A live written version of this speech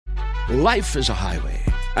Life is a highway,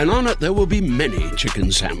 and on it there will be many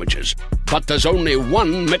chicken sandwiches. But there's only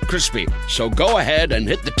one McCrispy. So go ahead and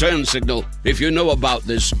hit the turn signal if you know about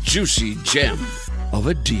this juicy gem of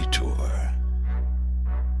a detour.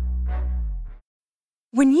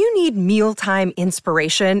 When you need mealtime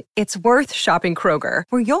inspiration, it's worth shopping Kroger,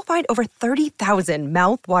 where you'll find over 30,000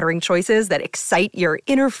 mouth-watering choices that excite your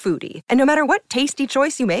inner foodie. And no matter what tasty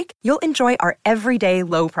choice you make, you'll enjoy our everyday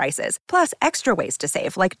low prices, plus extra ways to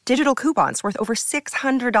save, like digital coupons worth over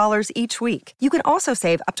 $600 each week. You can also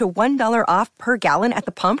save up to $1 off per gallon at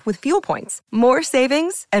the pump with fuel points. More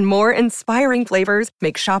savings and more inspiring flavors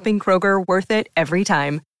make shopping Kroger worth it every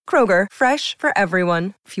time. Kroger, fresh for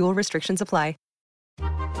everyone. Fuel restrictions apply.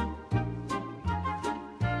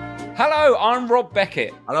 Hello, I'm Rob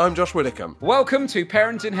Beckett. And I'm Josh Widdicombe. Welcome to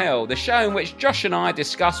Parenting Hell, the show in which Josh and I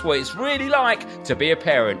discuss what it's really like to be a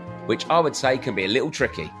parent, which I would say can be a little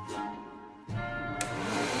tricky.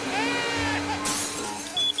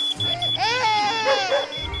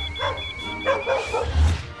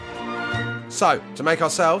 So, to make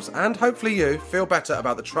ourselves, and hopefully you, feel better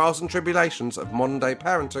about the trials and tribulations of modern-day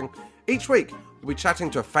parenting, each week we'll be chatting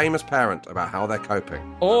to a famous parent about how they're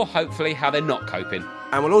coping. Or hopefully how they're not coping.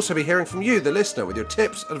 And we'll also be hearing from you, the listener, with your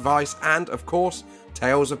tips, advice, and, of course,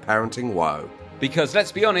 tales of parenting woe. Because,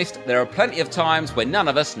 let's be honest, there are plenty of times when none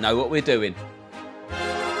of us know what we're doing.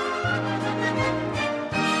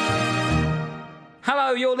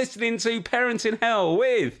 Hello, you're listening to Parenting Hell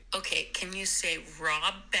with... Okay, can you say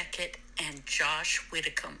Rob Beckett and Josh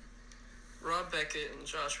Widdicombe? Rob Beckett and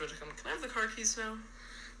Josh Widdicombe. Can I have the car keys now?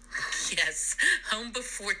 Yes, home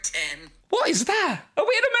before 10. What is that? Are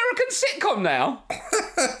we an American sitcom now?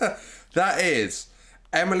 That is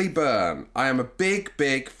Emily Byrne. I am a big,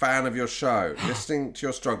 big fan of your show. Listening to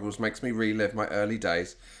your struggles makes me relive my early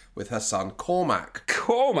days with her son, Cormac.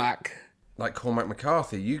 Cormac? Like Cormac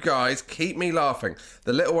McCarthy. You guys keep me laughing.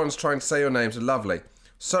 The little ones trying to say your names are lovely.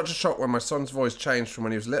 Such a shock when my son's voice changed from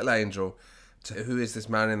when he was a little angel to who is this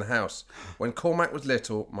man in the house. When Cormac was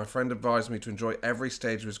little, my friend advised me to enjoy every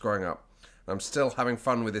stage of his growing up. I'm still having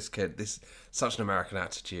fun with this kid. This such an American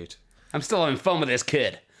attitude. I'm still having fun with this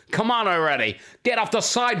kid. Come on already. Get off the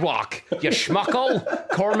sidewalk, you schmuckle.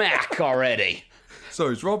 Cormac already. So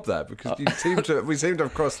is Rob there? Because we seem to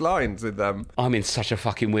have crossed lines with them. I'm in such a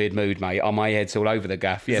fucking weird mood, mate. My head's all over the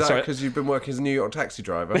gaff. Is that because you've been working as a New York taxi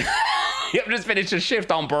driver? I've just finished a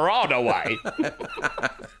shift on Broadway.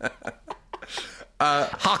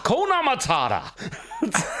 Hakuna Matata.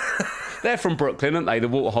 They're from Brooklyn, aren't they? The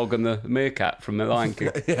warthog and the meerkat from The Lion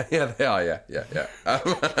King. yeah, they are, yeah.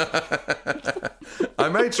 I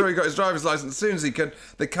made sure he got his driver's license as soon as he could.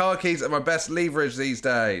 The car keys are my best leverage these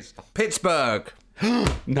days. Pittsburgh.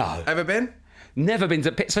 No. Ever been? Never been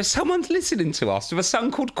to Pittsburgh. So someone's listening to us with a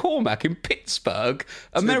son called Cormac in Pittsburgh,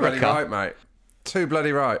 America. Too bloody right, mate. Too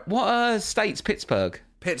bloody right. What state's Pittsburgh?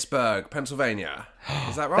 Pittsburgh, Pennsylvania.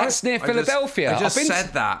 Is that right? That's near Philadelphia. I just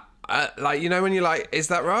said that. Like, you know when you're like, is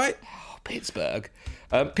that right? Oh, Pittsburgh.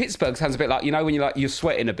 Pittsburgh sounds a bit like, you know when you're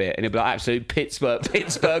sweating a bit and it'll be like absolute Pittsburgh,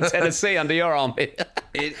 Tennessee under your armpit.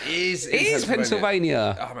 It is. It is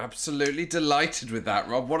Pennsylvania. I'm absolutely delighted with that,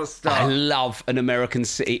 Rob. What a start. I love an American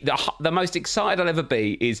city. The most excited I'll ever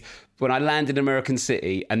be is when I land in an American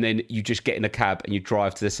city and then you just get in a cab and you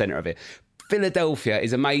drive to the centre of it. Philadelphia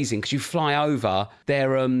is amazing because you fly over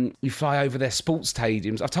their sports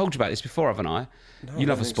stadiums. I've told you about this before, haven't I? No, you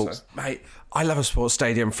love a sports... So. Mate, I love a sports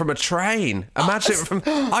stadium from a train. Imagine it from...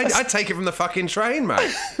 I'd take it from the fucking train,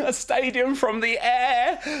 mate. A stadium from the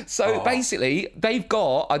air. So basically, they've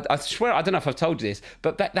got... I swear, I don't know if I've told you this,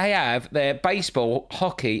 but they have their baseball,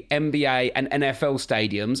 hockey, NBA and NFL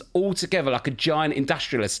stadiums all together like a giant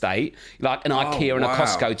industrial estate, like an IKEA and a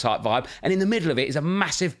Costco type vibe. And in the middle of it is a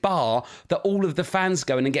massive bar that all of the fans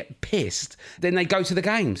go in and get pissed. Then they go to the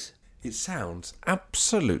games. It sounds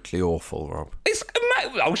absolutely awful, Rob.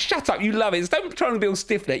 Oh, shut up. You love it. Don't try and be all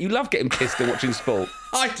stiff-necked. You love getting pissed and watching sport.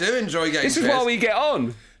 I do enjoy getting pissed. This is why we get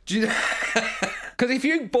on. Do you know... Because if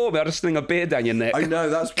you bore me, I'll just sling a beer down your neck. I know,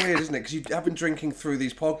 that's weird, isn't it? Because you have been drinking through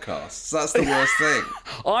these podcasts. That's the worst thing.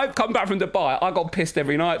 I've come back from Dubai. I got pissed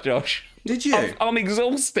every night, Josh. Did you? I'm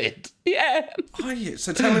exhausted. Yeah. Are you?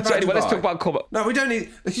 So tell me about anyway, Dubai. let's talk about Cormac. No, we don't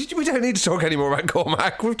need to talk any more about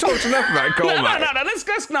Cormac. We've talked enough about Cormac. No.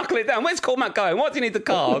 Let's knuckle it down. Where's Cormac going? What do you need the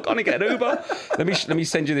car? Can't he get an Uber? Let me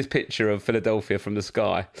send you this picture of Philadelphia from the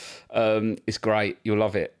sky. It's great. You'll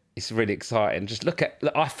love it. It's really exciting. Just look,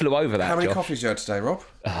 I flew over that. How many Josh. coffees you had today, Rob?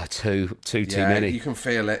 Too many. You can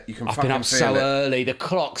feel it. I've been up so early. The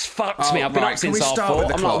clock's fucked me. I've been up since half 4. I'm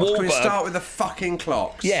like Wahlberg. Can we start with the fucking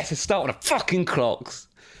clocks? Yes, let's start with the fucking clocks.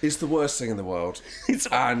 It's the worst thing in the world. It's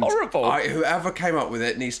horrible. Whoever came up with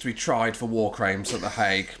it needs to be tried for war crimes at The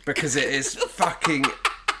Hague, because it is fucking...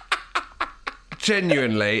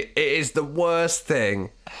 Genuinely, it is the worst thing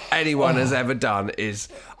anyone has ever done.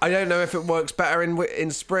 I don't know if it works better in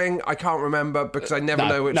spring. I can't remember because I never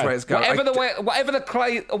know which way it's going. Whatever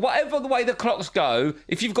the way the clocks go,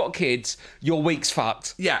 if you've got kids, your week's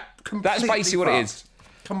fucked. Yeah, that's basically what it is.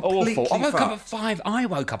 Completely awful. I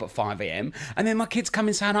woke up at 5 a.m. and then my kids come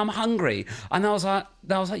in saying I'm hungry, and I was like,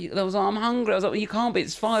 I'm hungry. I was like, well, you can't be.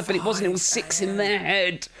 It's 5, but it wasn't. It was 6 in their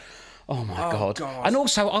head. Oh my God. And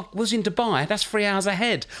also, I was in Dubai. That's 3 hours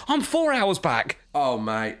ahead. I'm 4 hours back. Oh,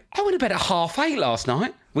 mate. I went to bed at 8:30 last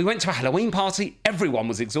night. We went to a Halloween party. Everyone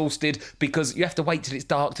was exhausted because you have to wait till it's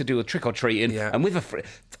dark to do a trick-or-treating. Yeah. And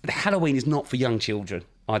Halloween is not for young children,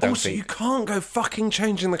 I don't think. Also, you can't go fucking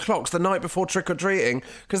changing the clocks the night before trick-or-treating,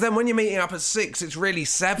 because then when you're meeting up at 6, it's really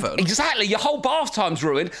 7. Exactly. Your whole bath time's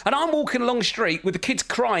ruined. And I'm walking along the street with the kids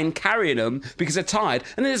crying, carrying them because they're tired.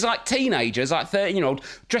 And then there's like teenagers, like 13-year-old,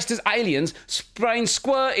 dressed as aliens, spraying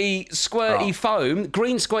squirty foam,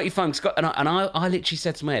 green squirty foam. And I literally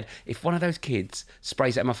said to my head, if one of those kids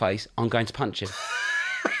sprays it at my face, I'm going to punch him.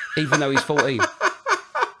 Even though he's 14.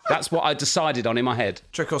 That's what I decided on in my head.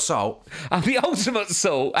 Trick or salt? And the ultimate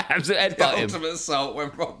salt. The ultimate salt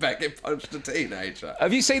when Rob Beckett punched a teenager.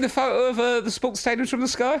 Have you seen the photo of the sports stadium from the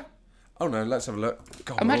sky? Oh no, let's have a look.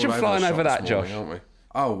 God, imagine flying over that, Josh. Aren't we?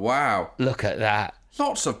 Oh wow. Look at that.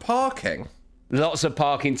 Lots of parking. Lots of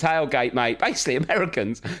parking, tailgate, mate. Basically,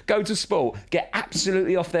 Americans go to sport, get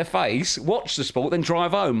absolutely off their face, watch the sport, then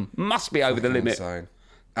drive home. Must be over the limit. Insane.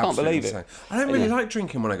 Can't believe it. I don't really like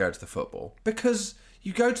drinking when I go to the football, because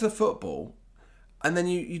you go to the football and then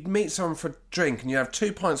you'd meet someone for a drink and you have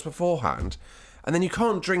 2 pints beforehand, and then you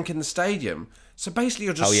can't drink in the stadium. So basically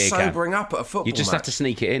you're just sobering up at a football You just match. have to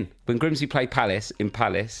sneak it in. When Grimsby played Palace,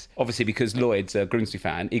 obviously because Lloyd's a Grimsby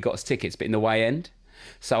fan, he got us tickets, but in the away end.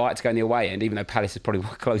 So I had to go in the away end, even though Palace is probably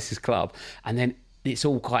my closest club. And then it's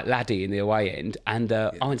all quite laddie in the away end. And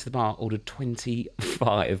I went to the bar, ordered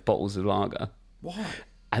 25 bottles of lager. Why?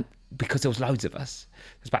 And because there was loads of us.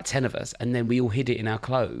 There's about 10 of us. And then we all hid it in our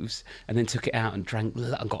clothes and then took it out and drank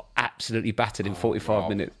and got absolutely battered in 45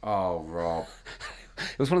 minutes. Oh, Rob.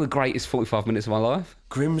 It was one of the greatest 45 minutes of my life.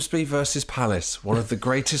 Grimsby versus Palace, one of the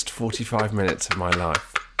greatest 45 minutes of my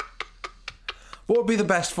life. What would be the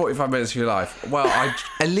best 45 minutes of your life? Well, I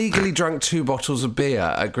illegally drank 2 bottles of beer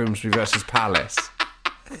at Grimsby versus Palace.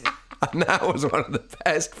 And that was one of the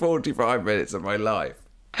best 45 minutes of my life.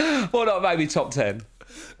 Well, not maybe top 10.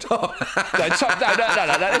 No,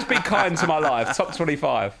 let's be kind to my life. Top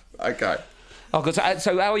 25. Okay. Oh, God,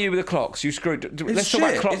 so how are you with the clocks? You screwed... Let's talk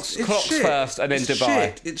about clocks first and then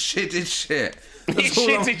Dubai. It's shit.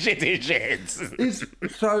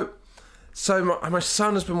 So my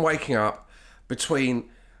son has been waking up between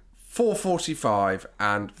 4:45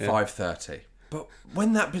 and 5:30. But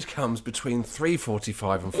when that becomes between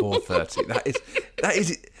 3:45 and 4:30, that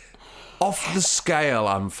is off the scale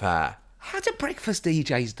unfair. How do breakfast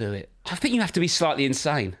DJs do it? I think you have to be slightly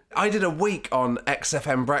insane. I did a week on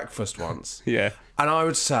XFM Breakfast once. Yeah. And I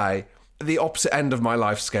would say the opposite end of my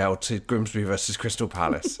life scale to Grimsby versus Crystal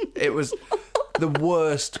Palace. It was the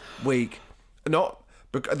worst week.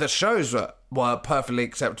 The shows were perfectly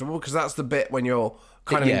acceptable, because that's the bit when you're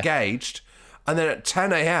kind of engaged. And then at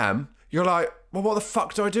 10 a.m, you're like, well, what the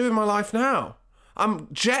fuck do I do in my life now? I'm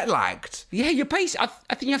jet lagged. Yeah, you're basically...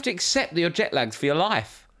 I think you have to accept that you're jet lagged for your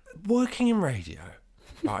life. Working in radio,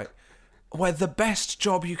 right, where the best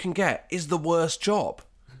job you can get is the worst job.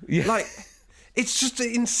 Yeah. Like, it's just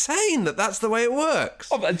insane that that's the way it works.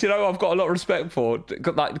 Do you know, I've got a lot of respect for,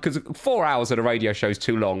 because 4 hours at a radio show is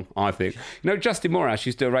too long, I think. You know, Justin Morehouse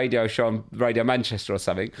used to do a radio show on Radio Manchester or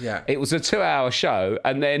something. Yeah. It was a 2-hour show,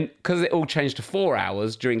 and then, because it all changed to 4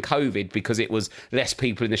 hours during COVID, because it was less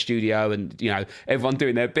people in the studio and, you know, everyone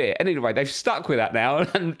doing their bit. And anyway, they've stuck with that now,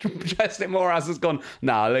 and Justin Morehouse has gone,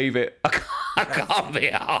 nah, leave it. I can't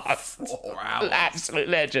be arsed. 4 hours. Absolute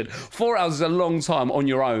legend. 4 hours is a long time on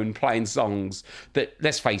your own playing songs that,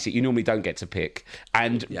 let's face it, you normally don't get to pick,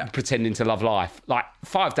 and pretending to love life. Like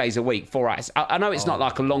 5 days a week, 4 hours. I know it's not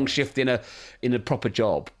like a long shift in a proper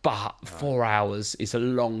job, but 4 hours is a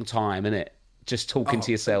long time, isn't it? Just talking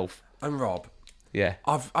to yourself. And Rob, yeah,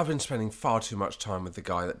 I've been spending far too much time with the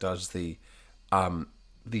guy that does the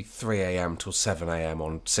 3 a.m. till 7 a.m.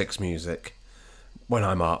 on 6 Music when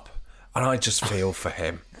I'm up, and I just feel for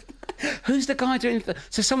him. Who's the guy doing...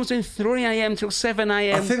 So someone's doing 3 a.m. till 7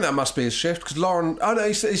 a.m. I think that must be his shift, because Lauren... Oh, no,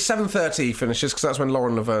 it's 7:30 he finishes, because that's when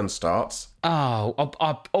Lauren Laverne starts. Oh,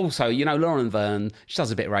 also, you know, Lauren Laverne, she does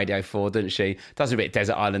a bit of Radio 4, doesn't she? Does a bit of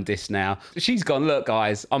Desert Island Disc now. She's gone, look,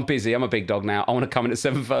 guys, I'm busy. I'm a big dog now. I want to come in at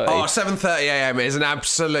 7:30. Oh, 7:30 a.m. is an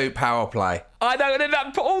absolute power play. I know, and then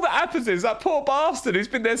all that happens is that poor bastard who's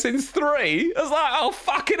been there since 3. I was like, oh,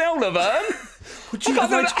 fucking hell, Laverne.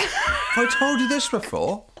 Have I told you this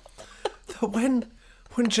before? That when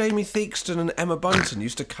Jamie Theakston and Emma Bunton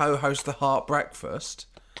used to co-host the Heart Breakfast,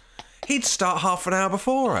 he'd start half an hour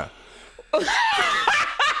before her. I'm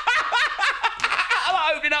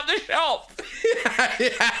opening up the shop.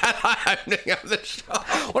 yeah, opening up the shop.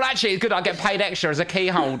 Well, actually, it's good. I get paid extra as a key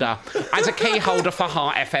holder. As a key holder for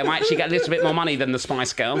Heart FM, I actually get a little bit more money than the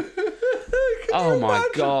Spice Girl. Oh my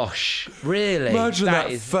gosh! Really? Imagine that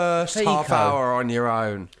first half hour on your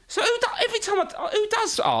own. So every time who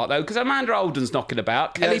does art though? Because Amanda Holden's knocking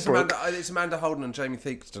about. Kelly Brook. It's Amanda Holden and Jamie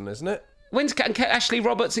Theakston, isn't it? When's Ashley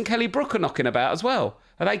Roberts and Kelly Brook are knocking about as well?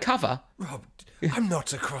 Are they cover? Rob, I'm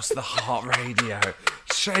not across the Heart Radio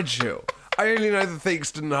schedule. I only know the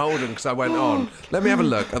Theakston and Holden because I went on. Let me have a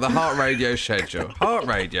look at the Heart Radio schedule. Heart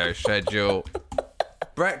Radio schedule.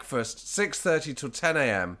 Breakfast 6:30 till 10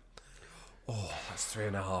 a.m. Oh, that's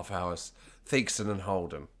 3.5 hours. Theakston and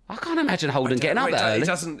Holden. I can't imagine Holden getting up that early.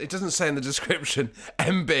 It doesn't say in the description.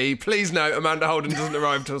 MB, please note Amanda Holden doesn't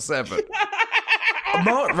arrive till 7.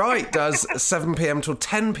 Mark Wright does 7 p.m. till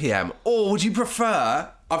 10 p.m. Or would you prefer...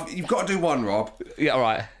 you've got to do one, Rob. Yeah, all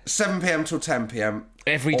right. 7 p.m. till 10 p.m.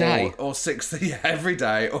 Every day? Or 6... Yeah, every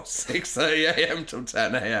day. Or 6:30 a.m. till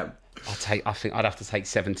 10 a.m. I think I'd have to take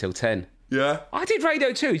 7 till 10. Yeah? I did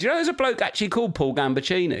radio too. Do you know there's a bloke actually called Paul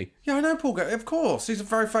Gambaccini? Yeah, I know Paul of course. He's a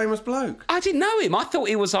very famous bloke. I didn't know him. I thought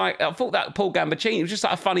that Paul Gambaccini was just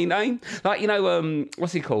like a funny name. Like, you know,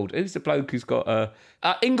 what's he called? Who's the bloke who's got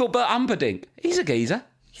Engelbert Humperdinck? He's a geezer.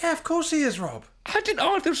 Yeah, of course he is, Rob. I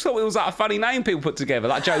just thought it was like a funny name people put together,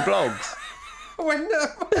 like Joe Bloggs.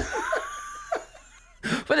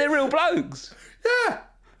 But they're real blokes. Yeah.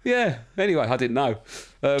 Yeah. Anyway, I didn't know.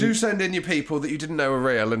 Do send in your people that you didn't know were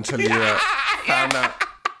real until you found out.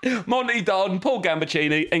 Monty Don, Paul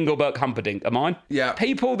Gambaccini, Engelbert Humperdinck are mine. Yeah.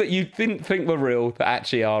 People that you didn't think were real that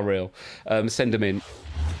actually are real. Send them in.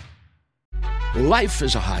 Life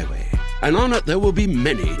is a highway, and on it there will be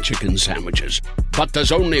many chicken sandwiches. But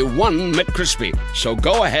there's only one McCrispy. So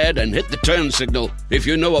go ahead and hit the turn signal if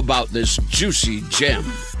you know about this juicy gem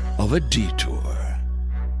of a detour.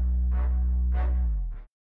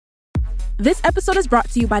 This episode is brought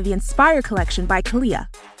to you by the Inspire Collection by Kalia.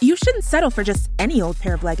 You shouldn't settle for just any old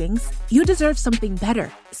pair of leggings. You deserve something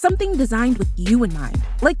better, something designed with you in mind,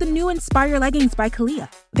 like the new Inspire leggings by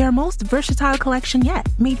Kalia. Their most versatile collection yet,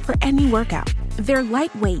 made for any workout. They're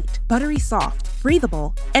lightweight, buttery soft,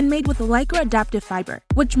 breathable, and made with Lycra adaptive fiber,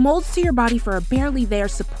 which molds to your body for a barely there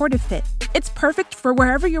supportive fit. It's perfect for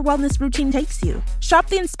wherever your wellness routine takes you. Shop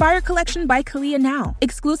the Inspire Collection by Kalia now,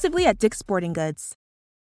 exclusively at Dick's Sporting Goods.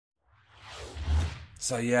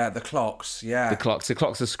 So, yeah, the clocks, yeah. The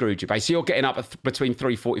clocks are screwed you, basically. You're getting up at between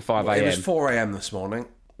 3:45 a.m. It was 4 a.m. this morning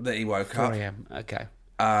that he woke up. 4 a.m, okay.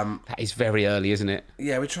 That is very early, isn't it?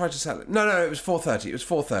 Yeah, we tried to sell it. No, it was 4:30. It was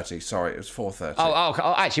 4:30, sorry. It was 4:30.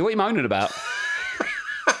 Oh, actually, what are you moaning about?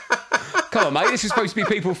 Come on, mate. This is supposed to be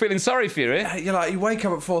people feeling sorry for you, eh? You're like, you wake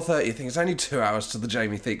up at 4:30, you think it's only 2 hours to the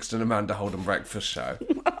Jamie Theakston and Amanda Holden breakfast show.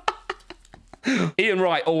 Ian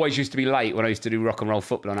Wright always used to be late when I used to do rock and roll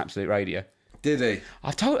football on Absolute Radio. Did he?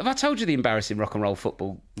 Have I told you the embarrassing rock and roll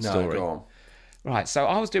football story? No, go on. Right, so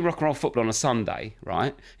I was doing rock and roll football on a Sunday,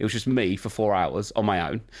 right? It was just me for 4 hours on my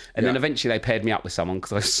own. And then eventually they paired me up with someone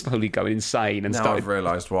because I was slowly going insane. And now I've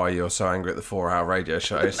realised why you're so angry at the 4-hour radio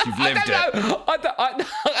show. You've lived it. I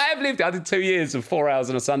have lived it. I did 2 years of 4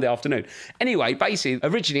 hours on a Sunday afternoon. Anyway, basically,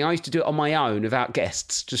 originally I used to do it on my own without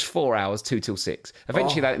guests, just 4 hours, 2 till 6.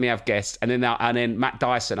 Eventually they let me have guests. And then Matt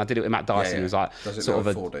Dyson, I did it with Matt Dyson. He was like, does it sort of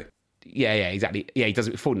a 40? Yeah, exactly. Yeah, he does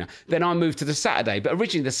it before now. Then I moved to the Saturday, but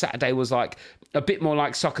originally the Saturday was like a bit more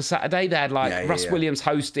like Soccer Saturday. They had like Russ Williams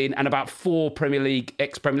hosting and about 4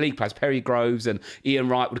 ex-Premier League players, Perry Groves and Ian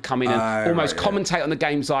Wright would come in and almost commentate on the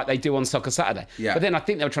games like they do on Soccer Saturday. Yeah. But then I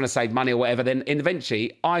think they were trying to save money or whatever. Then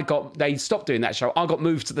eventually they stopped doing that show. I got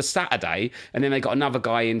moved to the Saturday and then they got another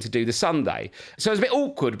guy in to do the Sunday. So it was a bit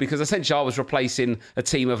awkward because essentially I was replacing a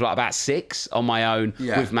team of like about 6 on my own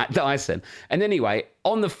with Matt Dyson. And anyway,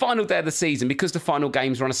 on the final day of the season, because the final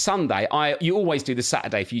games were on a Sunday, you always do the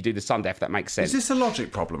Saturday if you do the Sunday, if that makes sense. Is this a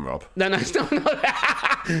logic problem, Rob? No, it's not.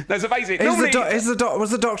 There's a basic. Was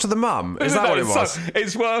the doctor the mum? Is that what it was? So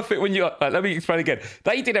it's worth it when you're. Let me explain again.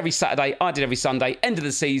 They did every Saturday. I did every Sunday. End of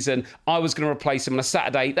the season, I was going to replace them on a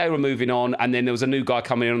Saturday. They were moving on, and then there was a new guy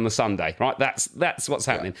coming in on the Sunday. Right? That's what's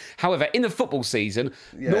happening. Yeah. However, in the football season,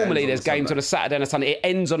 normally there's games on a Saturday and a Sunday. It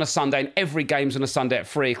ends on a Sunday, and every game's on a Sunday at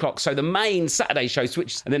 3:00. So the main Saturday show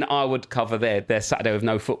switches, and then I would cover their Saturday with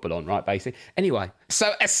no football on. Right? Basically. Anyway,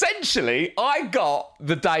 so essentially, I got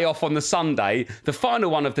the day off on the Sunday, the final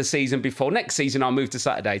one of the season before next season I moved to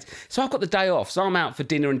Saturdays. So I've got the day off. So I'm out for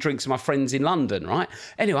dinner and drinks with my friends in London, right?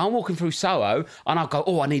 Anyway, I'm walking through Soho and I go,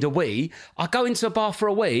 I need a wee. I go into a bar for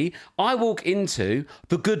a wee. I walk into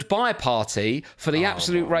the goodbye party for the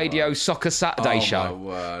Absolute Radio Soccer Saturday show. My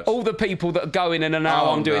word. All the people that are going in and out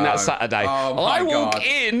I'm doing that Saturday. I walk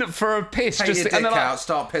in for a piss. Take your dick out,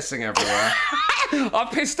 start pissing everywhere. I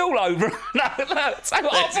pissed all over. This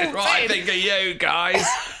is what I think of you guys.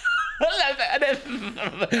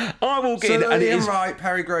 I walk in and Ian Wright,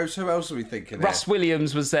 Perry Groves, who else are we thinking Russ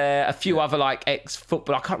Williams was there, a few other like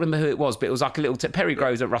ex-football, I can't remember who it was, but it was like a little Perry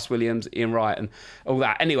Groves and Russ Williams, Ian Wright and all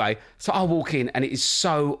that. Anyway, so I walk in and it is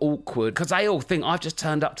so awkward because they all think I've just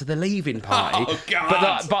turned up to the leaving party. Oh,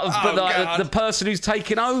 God. But the person who's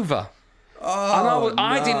taking over.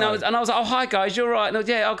 I didn't know, and I was like, "Oh, hi guys, you're right." And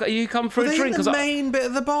yeah, you come for a drink. In the main bit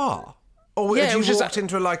of the bar, or had you walked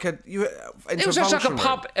into it was just like a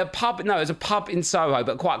pub. No, it was a pub in Soho,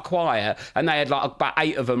 but quite quiet, and they had like about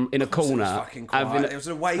 8 of them in a corner. It was fucking quiet. It was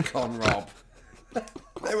a wake-on, Rob.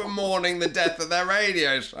 They were mourning the death of their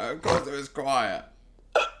radio show. Of course, it was quiet.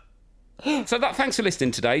 So thanks for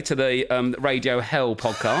listening today to the Radio Hell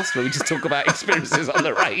podcast, where we just talk about experiences on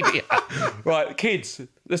the radio. Right, kids.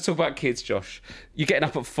 Let's talk about kids, Josh. You're getting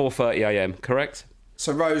up at 4:30 a.m, correct?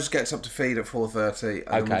 So Rose gets up to feed at 4:30,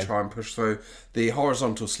 and then we try and push through. The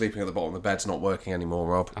horizontal sleeping at the bottom of the bed's not working anymore,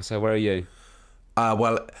 Rob. So where are you?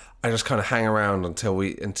 Well, I just kind of hang around until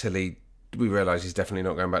we realise he's definitely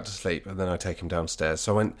not going back to sleep, and then I take him downstairs.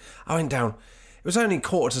 So I went down. It was only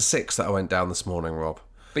 5:45 that I went down this morning, Rob.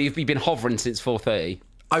 But you've been hovering since 4:30.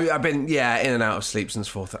 I've been in and out of sleep since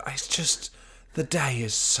 4:30. It's just the day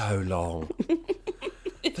is so long.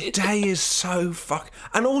 The day is so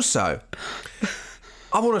and also,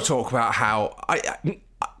 I want to talk about how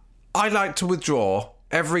I like to withdraw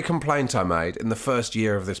every complaint I made in the first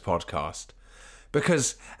year of this podcast,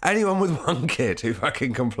 because anyone with one kid who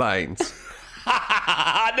fucking complains.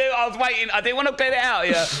 I knew I was waiting. I didn't want to get it out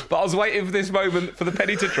here, but I was waiting for this moment for the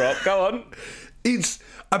penny to drop. Go on. It's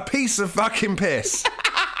a piece of fucking piss.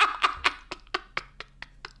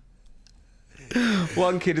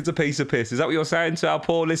 One kid is a piece of piss. Is that what you're saying to our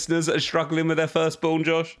poor listeners that are struggling with their firstborn,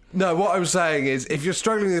 Josh? No, what I'm saying is, if you're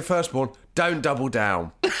struggling with your firstborn, don't double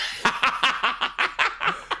down.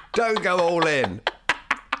 Don't go all in.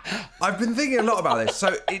 I've been thinking a lot about this.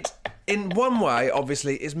 So it's, in one way,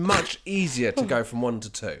 obviously, it's much easier to go from 1 to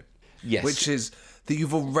 2. Yes. Which is that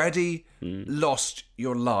you've already lost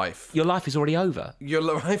your life. Your life is already over. Your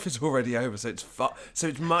life is already over, so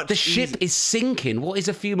it's much. The ship is sinking. What is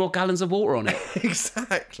a few more gallons of water on it?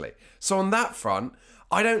 Exactly. So on that front,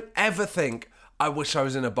 I don't ever think I wish I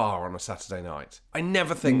was in a bar on a Saturday night. I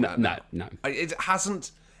never think that. No. It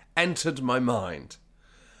hasn't entered my mind.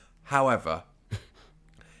 However,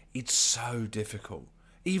 it's so difficult.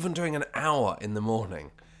 Even doing an hour in the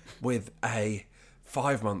morning with a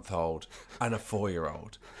 5-month-old and a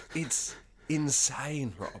 4-year-old. It's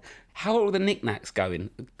insane, Rob. How are all the knickknacks going?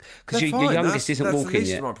 Because your youngest isn't walking yet. That's the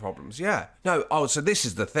least of my problems, yeah. No, so this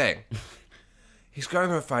is the thing. He's going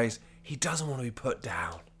through a phase, he doesn't want to be put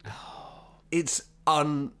down. It's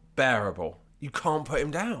unbearable. You can't put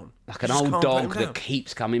him down. Like an old dog that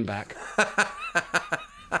keeps coming back.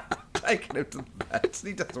 Taking him to the bed,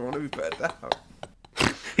 he doesn't want to be put down.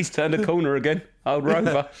 He's turned a corner again, old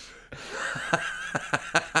Rover.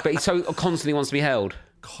 But he so constantly wants to be held.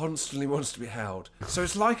 Constantly wants to be held. So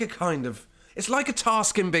it's like it's like a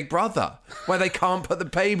task in Big Brother where they can't put the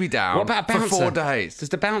baby down what about bouncer? For 4 days. Does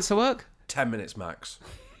the bouncer work? 10 minutes max.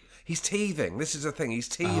 He's teething. This is the thing. He's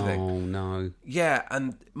teething. Oh no. Yeah,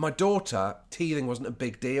 and my daughter, teething wasn't a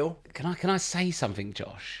big deal. Can I say something,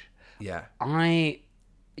 Josh? Yeah.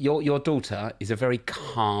 Your daughter is a very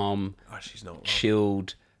calm, she's not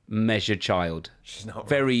chilled, measured child. She's not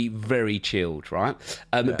very, very chilled, right?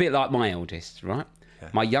 A bit like my eldest, right? Yeah.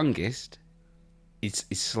 My youngest is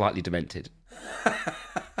slightly demented.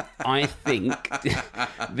 I think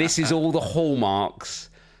this is all the hallmarks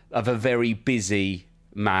of a very busy,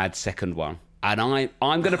 mad second one. And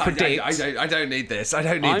I'm going to predict... I don't need this. I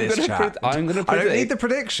don't need this chat. I'm going to predict... I don't need the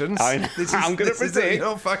predictions. I'm going to predict...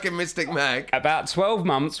 You're fucking Mystic Meg. About 12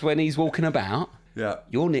 months when he's walking about, yeah,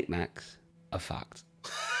 your knickknacks are fucked.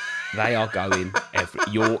 They are going.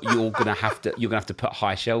 You're gonna have to put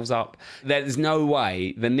high shelves up. There's no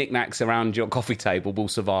way the knickknacks around your coffee table will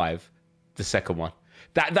survive the second one.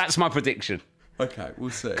 That's my prediction. Okay, we'll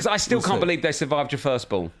see. Because I still can't believe they survived your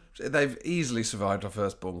firstborn. They've easily survived her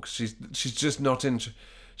firstborn because she's just not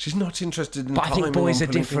she's not interested in. But I think timing boys on are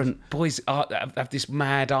putting different. things- Boys have this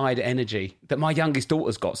mad-eyed energy that my youngest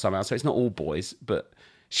daughter's got somehow. So it's not all boys, but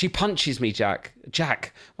she punches me, Jack.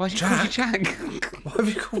 Jack, why did you call me Jack? Why have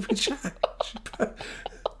you called me Jack?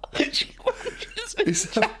 She punches me, Is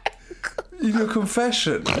that- Jack. In your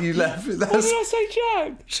confession, you left. Why did I say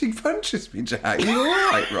Jack? She punches me, Jack. You all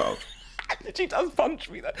right, Rob? She does punch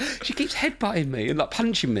me though. She keeps headbutting me and like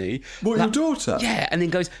punching me. What, like, your daughter? Yeah, and then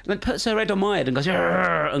goes, and puts her head on my head and goes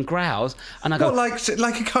 "Arr," and growls, and I go, What,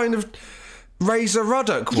 like a kind of Razor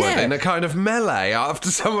Ruddock would Yeah. in a kind of melee after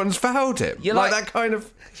someone's fouled him? You're like like- that kind of.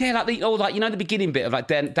 yeah, like the beginning bit of like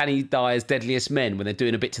Danny Dyer's Deadliest Men when they're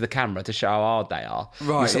doing a bit to the camera to show how hard they are.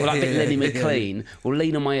 Right, Sort of like a bit yeah, Lenny yeah, McLean will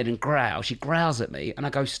lean on my head and growl. She growls at me, and I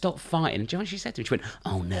go, "Stop fighting." And do you know what she said to me? She went,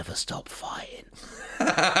 "I'll never stop fighting."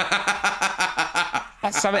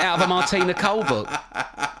 That's something out of a Martina Cole book.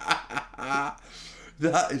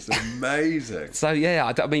 That is amazing. So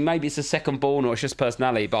yeah, I mean, maybe it's a second born or it's just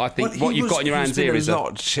personality, but I think Well, what you've got in your hands here is a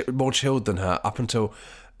lot more chilled than her up until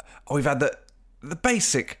we've had the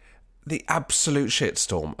basic, the absolute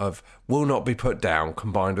shitstorm of will not be put down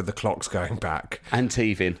combined with the clocks going back and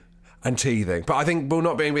teething. and teething. But I think will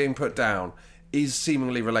not being put down is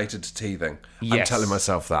seemingly related to teething. I'm Yes. telling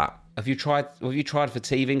myself that. Have you tried for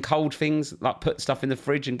teething? Cold things, like put stuff in the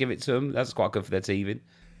fridge and give it to them. That's quite good for their teething.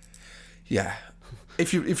 Yeah.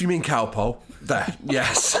 If you mean Calpol, there,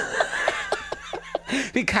 yes.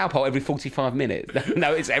 Big Cowpole every 45 minutes.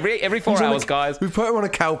 No, it's every 4 hours, guys. We put him on a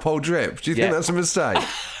Calpol drip. Do you think Yeah. that's a mistake?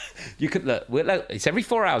 You could look. It's every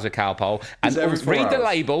 4 hours of Cowpole, and It's every 4 read the hours.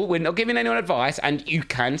 label. We're not giving anyone advice, and you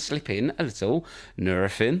can slip in a little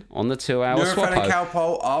Nurofen on the 2 hour swap. Nurofen and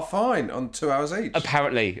Calpol are fine on 2 hours each.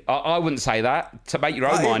 Apparently, I wouldn't say that. To make your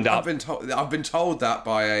own mind up. I've been told that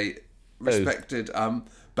by a respected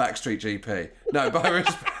backstreet GP. No,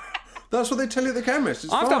 that's what they tell you at the chemist.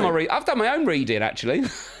 It's I've fine. done my own reading actually.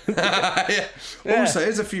 Yeah. Also,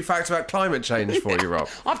 here's a few facts about climate change for you, Rob.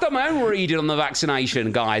 I've done my own reading on the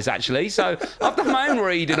vaccination, guys, actually. So I've done my own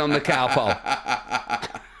reading on the Cowpole.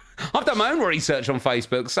 I've done my own research on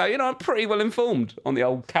Facebook, so, I'm pretty well informed on the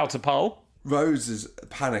old Cowpole. Rose's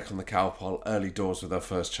panic on the Calpol early doors with her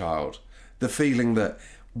first child. The feeling that,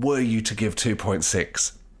 were you to give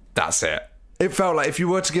 2.6, that's it. It felt like if you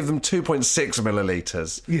were to give them 2.6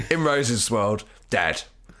 millilitres, in Rose's world, dead.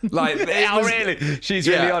 Like, Really? She's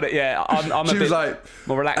really on it, yeah. I'm a she bit was like,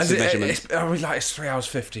 more relaxed with measurements. It's 3 hours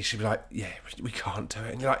 50. She'd be like, yeah, we can't do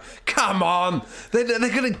it. And you're like, come on. They're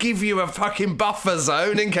going to give you a fucking buffer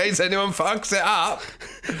zone in case anyone fucks it up.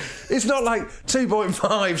 It's not like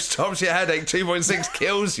 2.5 stops your headache, 2.6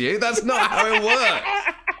 kills you. That's not how it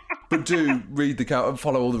works. But do read the cow and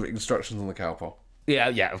follow all the instructions on the Calpol.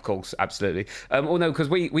 Yeah, of course, absolutely. No, because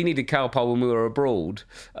we needed Calpol when we were abroad.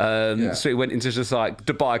 So we went into just like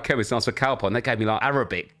Dubai chemist and asked for Calpol, and they gave me like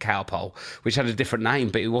Arabic Calpol, which had a different name,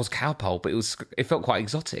 but it was Calpol, but it felt quite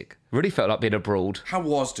exotic. Really felt like being abroad. How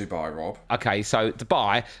was Dubai, Rob? Okay, so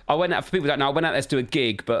Dubai, I went out, for people who don't know, I went out there to do a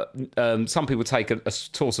gig, but some people take a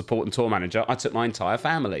tour support and tour manager. I took my entire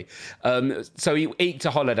family. So we eked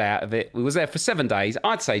a holiday out of it. We was there for 7 days.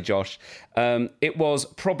 I'd say, Josh, it was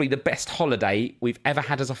probably the best holiday we've ever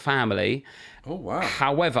had as a family. Oh, wow.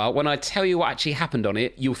 However, when I tell you what actually happened on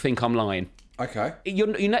it, you'll think I'm lying. Okay.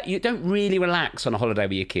 You don't really relax on a holiday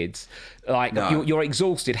with your kids. Like, No. you're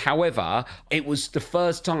exhausted. However, it was the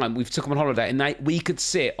first time we've took them on holiday and we could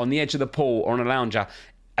sit on the edge of the pool or on a lounger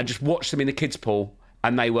and just watch them in the kids' pool,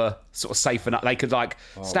 and they were sort of safe enough. They could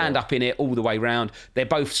stand up in it all the way round. They're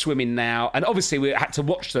both swimming now. And obviously we had to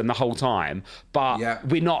watch them the whole time, but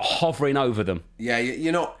we're not hovering over them. Yeah,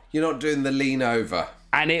 you're not doing the lean over.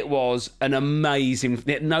 And it was an amazing,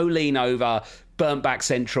 no lean over, burnt back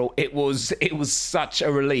central. It was such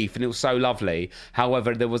a relief, and it was so lovely.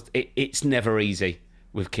 However, it's never easy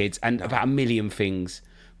with kids, and about a million things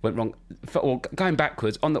went wrong. Going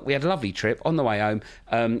backwards, we had a lovely trip. On the way home,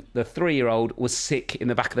 the 3-year-old was sick in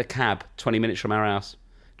the back of the cab, 20 minutes from our house.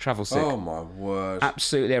 Travel sick. Oh my word!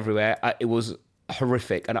 Absolutely everywhere. It was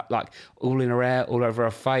horrific, and all in her hair, all over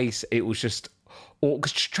her face. It was just.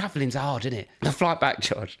 Because travelling's hard, isn't it? The flight back,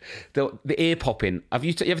 George, the ear popping. Have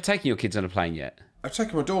you ever taken your kids on a plane yet? I've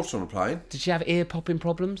taken my daughter on a plane. Did she have ear popping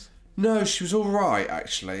problems? No, she was all right,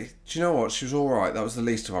 actually. Do you know what? She was all right. That was the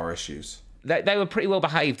least of our issues. They were pretty well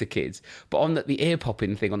behaved, the kids. But on the ear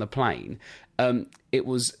popping thing on the plane, it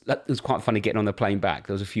was quite funny getting on the plane back.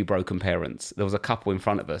 There was a few broken parents. There was a couple in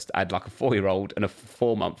front of us that had like a 4-year-old and a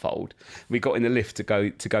 4-month-old. We got in the lift to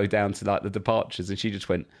go down to like the departures, and she just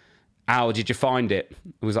went, "How did you find it?"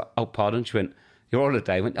 It was like, "Oh, pardon." She went, "Your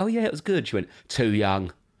holiday?" I went, "Oh yeah, it was good." She went, "Too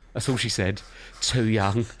young." That's all she said. "Too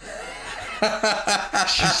young."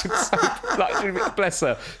 She looked so, bless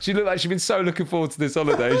her. She looked like she'd been so looking forward to this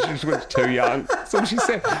holiday. She just went, "Too young." That's all she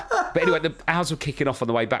said. But anyway, the ours were kicking off on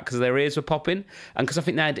the way back because their ears were popping, and because I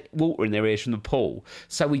think they had water in their ears from the pool.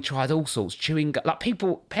 So we tried all sorts, chewing gum. Like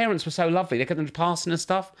parents were so lovely. They kept them passing us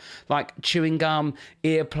stuff like chewing gum,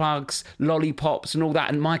 earplugs, lollipops, and all that.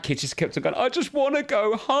 And my kids just kept on going, "I just want to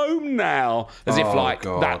go home now," as if like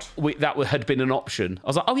God. that had been an option. I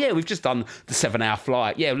was like, "Oh yeah, we've just done the 7-hour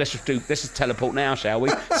flight. Yeah, let's just teleport now, shall we?"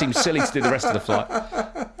 Seems silly to do the rest of the flight.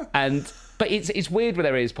 But it's weird with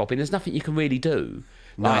their ears popping. There's nothing you can really do.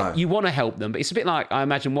 Like, you want to help them, but it's a bit like, I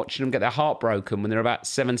imagine, watching them get their heart broken when they're about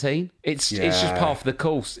 17. It's just part of the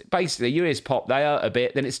course. Basically, your ears pop, they hurt a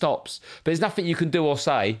bit, then it stops. But there's nothing you can do or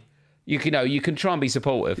say. You can try and be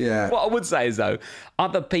supportive. Yeah. What I would say is, though,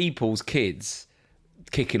 other people's kids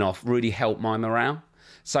kicking off really help my morale.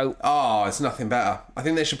 So, it's nothing better. I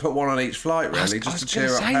think they should put one on each flight, really, just to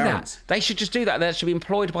cheer up parents. They should just do that. They should be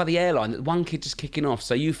employed by the airline. One kid just kicking off,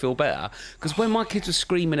 so you feel better. Because when my kids were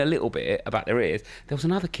screaming a little bit about their ears, there was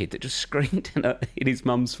another kid that just screamed in his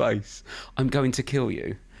mum's face, "I'm going to kill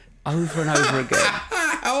you," over and over again.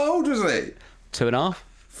 How old was he? 2.5.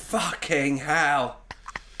 Fucking hell.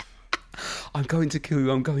 "I'm going to kill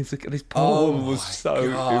you. I'm going to kill." This poor woman was so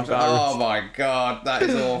embarrassed. Oh my God, that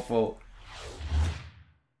is awful.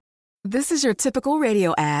 This is your typical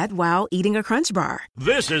radio ad while eating a Crunch Bar.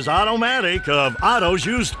 This is Automatic of Otto's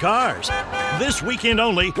Used Cars. This weekend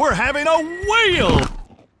only, we're having a whale!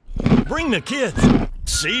 Bring the kids.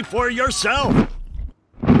 See for yourself.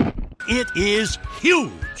 It is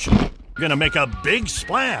huge. Gonna make a big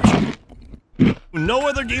splash. No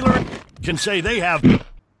other dealer can say they have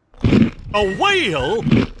a whale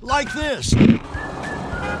like this.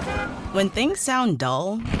 When things sound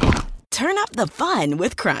dull, turn up the fun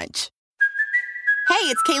with Crunch. Hey,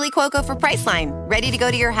 it's Kaylee Cuoco for Priceline. Ready to go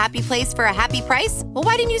to your happy place for a happy price? Well,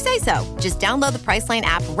 why didn't you say so? Just download the Priceline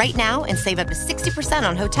app right now and save up to 60%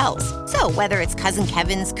 on hotels. So whether it's Cousin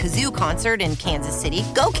Kevin's Kazoo Concert in Kansas City,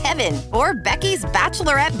 go Kevin, or Becky's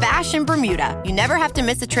Bachelorette Bash in Bermuda, you never have to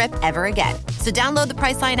miss a trip ever again. So download the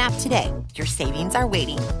Priceline app today. Your savings are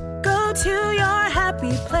waiting. Go to your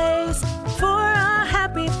happy place for a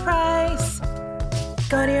happy price.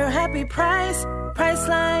 Go to your happy price,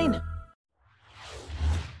 Priceline.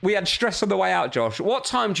 We had stress on the way out, Josh. What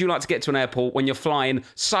time do you like to get to an airport when you're flying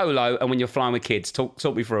solo and when you're flying with kids? Talk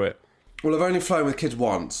me through it. Well, I've only flown with kids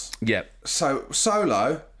once. Yeah. So,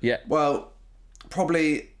 solo? Yeah. Well,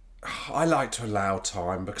 probably I like to allow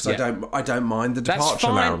time because I don't mind the That's departure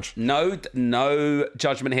fine. lounge. No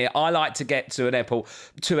judgment here. I like to get to an airport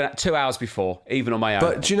 2 hours before, even on my own.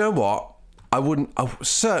 But do you know what? I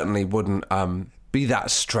certainly wouldn't be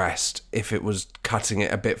that stressed if it was cutting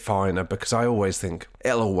it a bit finer, because I always think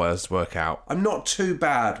it'll always work out. I'm not too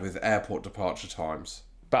bad with airport departure times.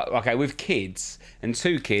 But, okay, with kids and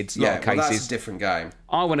 2 kids, a lot of cases... that's a different game.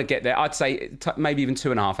 I want to get there, I'd say maybe even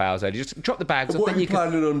 2.5 hours early. Just drop the bags. What are you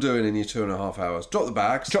planning on doing in your 2.5 hours? Drop the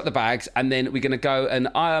bags. Drop the bags, and then we're going to go and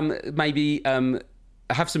maybe...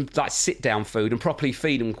 have some like sit-down food and properly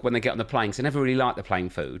feed them when they get on the plane, because they never really like the plane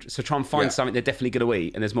food. So try and find something they're definitely going to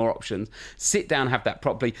eat, and there's more options. Sit down, have that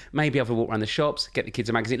properly. Maybe have a walk around the shops, get the kids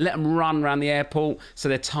a magazine, let them run around the airport so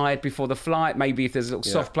they're tired before the flight. Maybe if there's a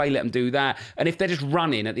little soft play, let them do that. And if they're just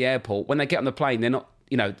running at the airport, when they get on the plane, they're not,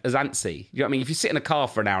 as antsy. You know what I mean? If you sit in a car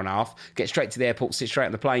for an hour and a half, get straight to the airport, sit straight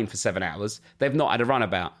on the plane for 7 hours, they've not had a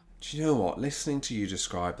runabout. Do you know what? Listening to you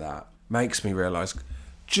describe that makes me realise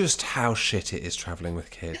just how shit it is travelling with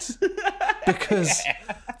kids. Because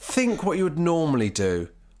think what you would normally do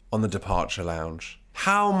on the departure lounge.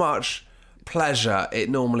 How much pleasure it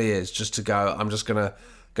normally is just to go, I'm just gonna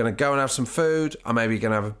go and have some food, I'm maybe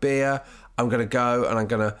gonna have a beer, I'm gonna go and I'm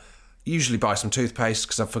gonna usually buy some toothpaste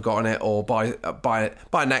because I've forgotten it, or buy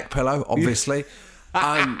a neck pillow, obviously.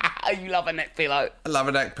 You love a neck pillow. I love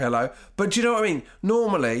a neck pillow. But do you know what I mean?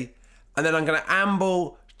 Normally, and then I'm gonna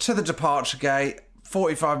amble to the departure gate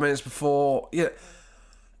 45 minutes before,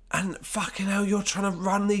 and fucking hell, you're trying to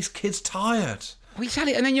run these kids tired. Well,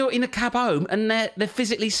 exactly, and then you're in a cab home and they're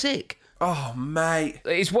physically sick. Oh, mate.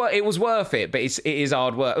 It was worth it, but it is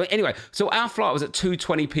hard work. Anyway, so our flight was at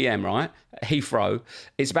 2:20 p.m, right? Heathrow.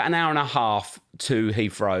 It's about an hour and a half to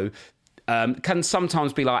Heathrow. Can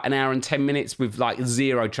sometimes be like an hour and 10 minutes with like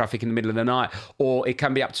zero traffic in the middle of the night, or it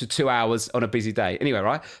can be up to 2 hours on a busy day. Anyway,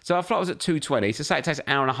 right? So our flight was at 2:20, so say it takes an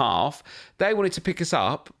hour and a half. They wanted to pick us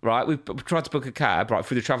up, right? We tried to book a cab, right,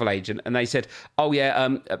 through the travel agent, and they said, oh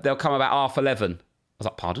yeah, they'll come about 11:30. I was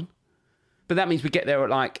like, pardon? But that means we get there at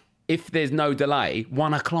like, if there's no delay,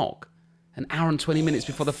 1 o'clock. An hour and 20 minutes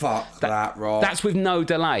before the flight. Fuck that, Rob. That's with no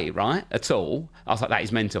delay, right, at all. I was like, that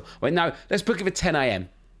is mental. I went, no, let's book it for 10 a.m.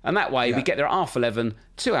 And that way we get there at 11:30,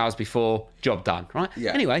 2 hours before, job done, right?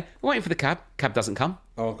 Yeah. Anyway, we're waiting for the cab. Cab doesn't come.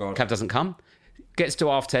 Oh, God. Cab doesn't come. Gets to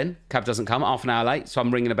 10:30, cab doesn't come, half an hour late, so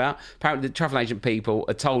I'm ringing about. Apparently the travel agent people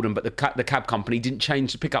had told them, but the cab company didn't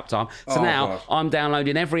change the pickup time. So now God. I'm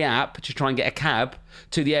downloading every app to try and get a cab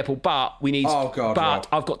to the airport, but we need... Oh, God, but Rob.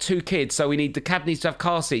 I've got 2 kids, so the cab needs to have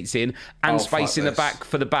car seats in and space fuck in the this. back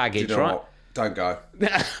for the baggage, Do you know right? what? Don't go.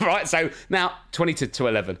 Right, so now 20 to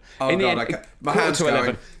 11. Oh, in the God, end, okay. My quarter hand's to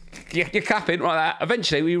going. 11. You're capping, right? That.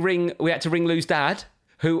 Eventually, we had to ring Lou's dad,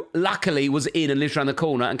 who luckily was in and lived around the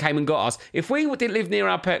corner and came and got us. If we didn't live near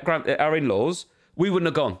our in-laws, we wouldn't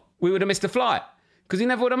have gone. We would have missed the flight because he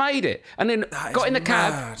never would have made it. And then got in the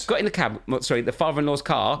cab, the father-in-law's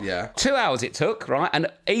car. Yeah. 2 hours it took, right? And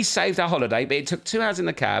he saved our holiday, but it took 2 hours in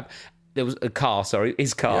the cab. There was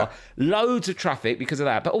his car. Yeah. Loads of traffic because of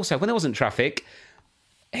that. But also, when there wasn't traffic,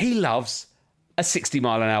 he loves a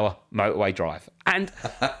 60-mile-an-hour motorway drive. And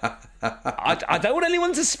I don't want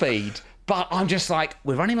anyone to speed, but I'm just like,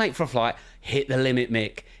 we're running late for a flight. Hit the limit,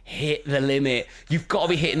 Mick. Hit the limit. You've got to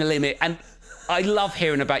be hitting the limit. And I love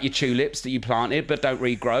hearing about your tulips that you planted but don't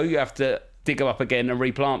regrow. You have to dig them up again and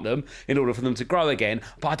replant them in order for them to grow again.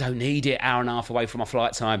 But I don't need it hour and a half away from my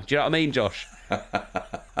flight time. Do you know what I mean, Josh?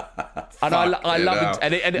 And I love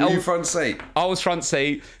it. And Were you front seat? I was front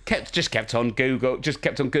seat. Kept on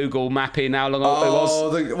Google mapping how long it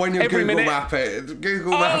was. When you Every Google minute. map it,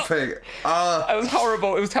 Google mapping. It was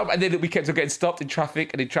horrible. It was terrible. And then we kept on getting stopped in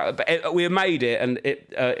traffic but we made it.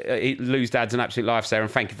 And Lou's dad's an absolute lifesaver,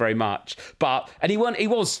 and thank you very much. And he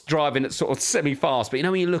was driving at sort of semi-fast. But you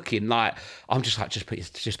know when you're looking, like I'm just like, just put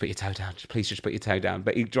your toe down. Please just put your toe down.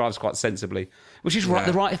 But he drives quite sensibly, which is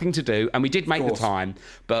the right thing to do. And we did make the time.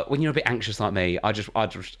 But when you're a bit anxious like me, I'd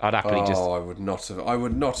happily just... I would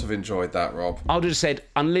not have enjoyed that, Rob. I would have said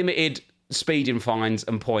unlimited speeding fines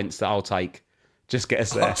and points that I'll take. Just get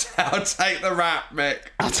us there. I'll take the rap, Mick.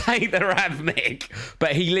 I'll take the rap, Mick.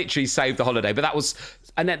 But he literally saved the holiday. But that was...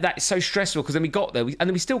 And that's so stressful because then we got there. And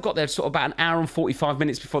then we still got there sort of about an hour and 45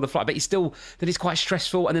 minutes before the flight. But then it's quite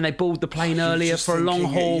stressful. And then they boarded the plane earlier for a long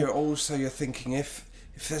haul. You're thinking if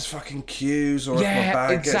there's fucking queues or if my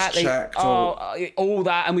bag gets checked all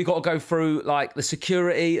that, and we got to go through like the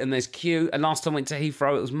security and there's queue. And last time I went to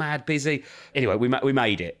Heathrow, it was mad busy. Anyway, we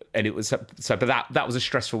made it, and it was so. But that was a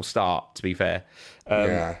stressful start, to be fair.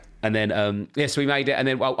 And then so we made it, and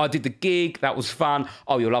then I did the gig. That was fun.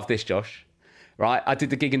 Oh, you'll love this, Josh. Right, I did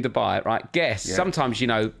the gig in Dubai, right? Guess, sometimes,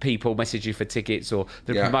 people message you for tickets or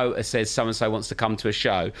the promoter says so-and-so wants to come to a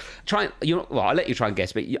show. I'll let you try and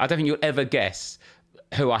guess, but I don't think you'll ever guess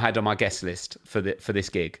who I had on my guest list for this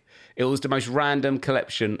gig. It was the most random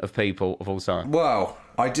collection of people of all time. Well,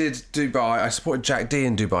 I did Dubai. I supported Jack D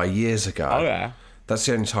in Dubai years ago. Oh, yeah? That's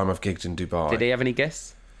the only time I've gigged in Dubai. Did he have any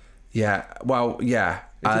guests? Yeah, well, yeah.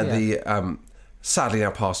 Sadly now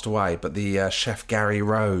passed away, but the chef Gary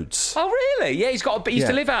Rhodes. Oh, really? Yeah, he used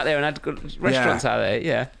to live out there and had good restaurants out there,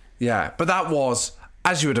 yeah. Yeah, but that was,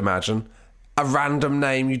 as you would imagine, a random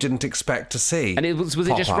name you didn't expect to see. And was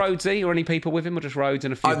it just Rhodesy or any people with him, or just Rhodes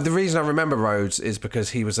and a few? The reason I remember Rhodes is because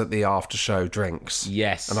he was at the after-show drinks.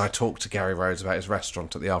 Yes. And I talked to Gary Rhodes about his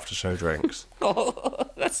restaurant at the after-show drinks. Oh,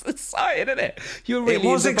 that's exciting, isn't it? You're really It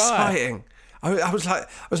was exciting. I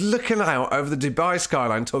was looking out over the Dubai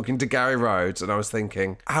skyline talking to Gary Rhodes, and I was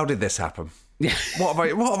thinking, how did this happen? What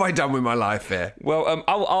have I done with my life here? Well,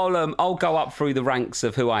 I'll go up through the ranks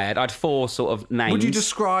of who I had. I had 4 sort of names. Would you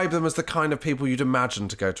describe them as the kind of people you'd imagine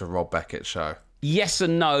to go to a Rob Beckett show? Yes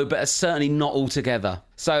and no, but certainly not all together.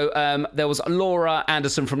 So there was Laura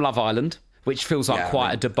Anderson from Love Island, which feels like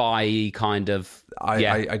a Dubai kind of...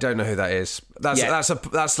 I don't know who that is.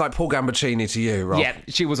 That's like Paul Gambaccini to you, Rob. Yeah,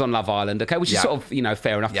 she was on Love Island, okay, which is sort of,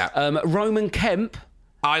 fair enough. Yeah. Roman Kemp.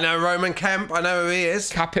 I know Roman Kemp. I know who he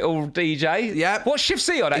is. Capital DJ. Yeah. What shift's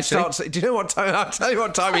he on, actually? Do you know what time? I'll tell you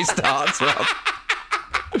what time he starts, Rob.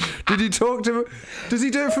 Did you talk to him? Does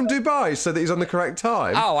he do it from Dubai so that he's on the correct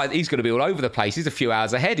time? Oh, he's going to be all over the place. He's a few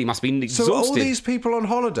hours ahead. He must be exhausted. So all these people on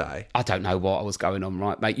holiday? I don't know what was going on,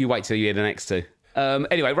 right, mate? You wait till you hear the next two.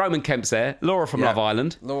 Anyway, Roman Kemp's there. Laura from Love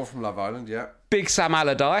Island. Laura from Love Island, yeah. Big Sam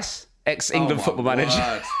Allardyce, ex-England football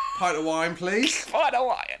manager. Pint of wine, please. Pint of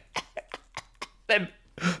wine. Then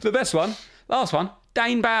The best one, last one,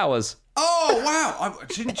 Dane Bowers. Oh, wow.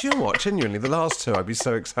 Do you know what? Genuinely, the last two I'd be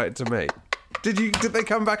so excited to meet. Did they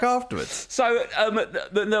come back afterwards? So,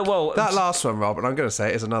 well... That last one, Rob, and I'm going to say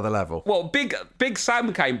it is another level. Well, Big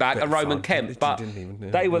Sam came back and Roman Kemp, but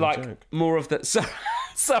they were like joke. More of the...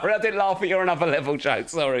 Sorry, I didn't laugh at your another level joke,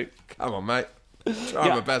 sorry. Come on, mate. Try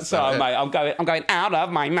my best. Sorry, mate, I'm going out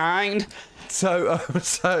of my mind. So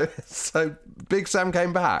Big Sam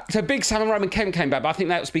came back? So Big Sam and Roman Kemp came back, but I think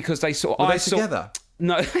that was because they sort of... Were they together?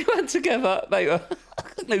 No, they weren't together. They were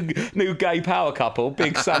new gay power couple,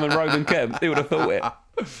 Big Sam and Roman Kemp. Who would have thought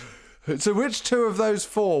it? So which two of those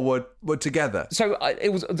four were together? So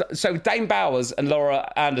Dane Bowers and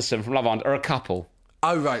Laura Anderson from Love Island are a couple.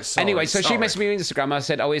 Oh, right, sorry. Anyway, so she messaged me on Instagram. I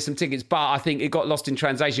said, here's some tickets. But I think it got lost in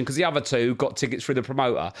translation because the other two got tickets through the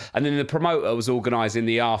promoter. And then the promoter was organising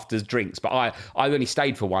the after drinks. But I only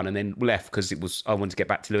stayed for one and then left because I wanted to get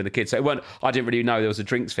back to Lou and the kids. So I didn't really know there was a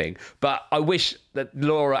drinks thing. But I wish that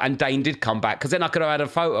Laura and Dane did come back because then I could have had a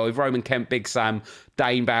photo of Roman Kemp, Big Sam,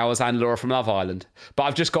 Dane Bowers and Laura from Love Island. But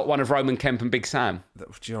I've just got one of Roman Kemp and Big Sam. Do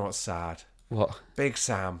you know what's sad? What? Big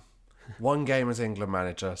Sam, one game as England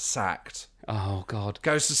manager, sacked. Oh, God.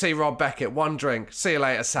 Goes to see Rob Beckett, one drink. See you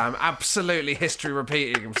later, Sam. Absolutely history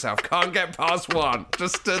repeating himself. Can't get past one.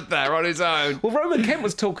 Just stood there on his own. Well, Roman Kemp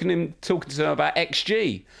was talking to him about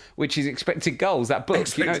XG, which is expected goals, that book.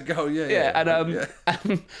 Expected goal, yeah. And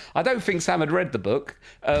I don't think Sam had read the book.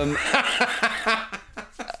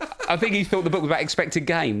 I think he thought the book was about expected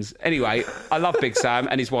games. Anyway, I love Big Sam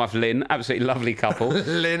and his wife Lynn. Absolutely lovely couple.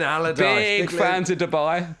 Lynn Allardyce. Big fans of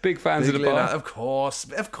Dubai. Big fans of Dubai.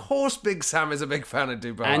 Of course Big Sam is a big fan of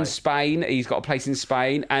Dubai. And Spain. He's got a place in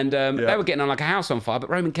Spain. And they were getting on like a house on fire, but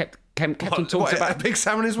Roman kept on talking about... Big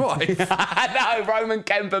Sam and his wife? No, Roman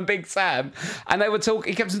Kemp and Big Sam. And they were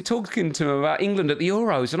he kept on talking to him about England at the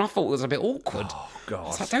Euros, and I thought it was a bit awkward. Oh, God.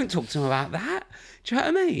 It's like, don't talk to him about that. Do you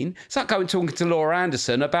know what I mean? It's like going talking to Laura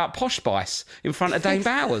Anderson about Posh Spice in front of Dane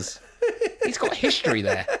Bowers. He's got history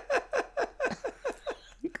there.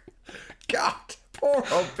 God, poor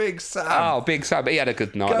old Big Sam. Oh, Big Sam. But he had a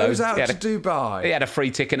good night, Goes out to Dubai. He had a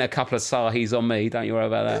free ticket and a couple of sahis on me. Don't you worry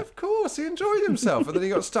about that. Yeah, of course, he enjoyed himself. And then he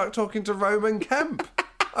got stuck talking to Roman Kemp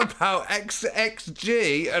about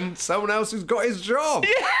XG and someone else who's got his job.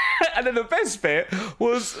 Yeah. And then the best bit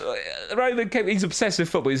was Roman Kemp. He's obsessed with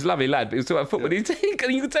football. He's a lovely lad, but he was talking about football.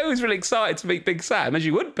 And you could tell he was really excited to meet Big Sam, as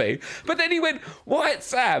you would be. But then he went, "Why,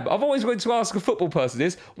 Sam? I've always wanted to ask a football person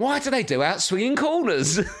this. Why do they do out swinging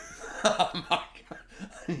corners?" Oh my God.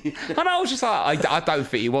 And I was just like, I don't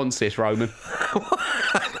think he wants this, Roman.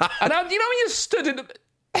 And you know when you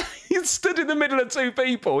stood in the middle of two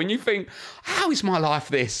people and you think, how is my life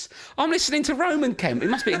this? I'm listening to Roman Kemp. He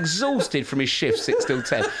must be exhausted from his shift 6 till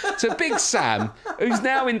 10. So Big Sam, who's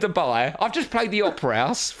now in Dubai, I've just played the Opera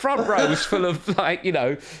House, front rows full of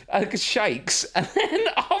shakes. And then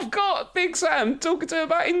I've got Big Sam talking to him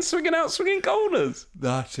about in-swinging, out-swinging corners.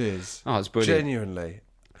 That is. Oh, it's brilliant. Genuinely.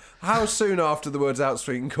 How soon after the words out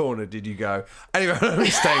swinging corner did you go, anyway, I'm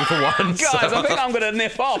only staying for one? Guys, I think I'm going to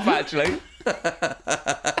nip off, actually.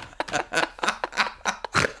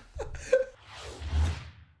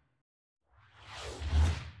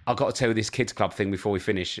 I've got to tell you this kids club thing before we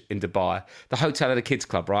finish in Dubai. The hotel had a kids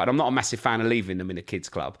club, right? And I'm not a massive fan of leaving them in a kids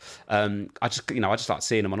club. I just like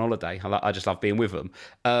seeing them on holiday. I just love being with them.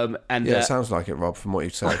 It sounds like it, Rob, from what you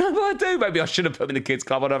say. Well, I do. Maybe I should have put them in a kids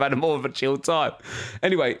club. I'd have had more of a chilled time.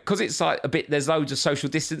 Anyway, because it's like there's loads of social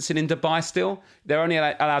distancing in Dubai still. They're only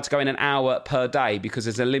allowed to go in an hour per day because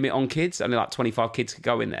there's a limit on kids. Only like 25 kids could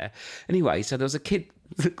go in there. Anyway, so there was a kid...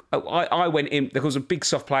 I went in, there was a big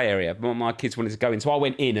soft play area my kids wanted to go in, so I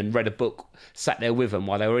went in and read a book, sat there with them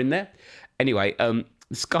while they were in there. Anyway,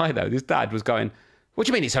 this guy though, this dad was going, "What do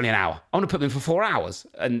you mean it's only an hour? I want to put them in for 4 hours."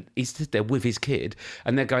 And he stood there with his kid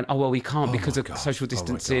and they're going, "Oh well, we can't because of social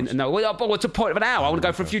distancing." And no, well, what's the point of an hour? I want to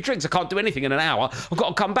go for a few drinks. I can't do anything in an hour. I've got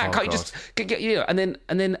to come back. Can't you just get you? And then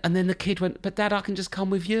the kid went, "But Dad, I can just come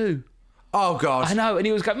with you." Oh, God. I know. And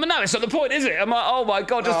he was going, "No, that's not the point, is it?" I'm like, "Oh, my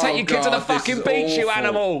God, just take your kid to the fucking beach, you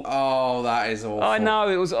animal." Oh, that is awful. I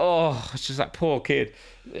know. It's just that poor kid.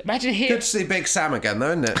 Imagine him. Good to see Big Sam again,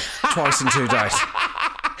 though, isn't it? Twice in 2 days.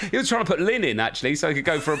 He was trying to put Lynn in, actually, so he could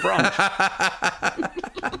go for a brunch.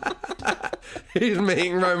 He's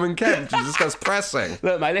meeting Roman Kemp to discuss pressing.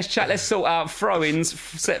 Look, mate, let's sort out throw-ins,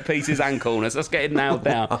 set pieces and corners. Let's get it nailed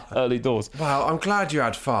down early doors. Well, I'm glad you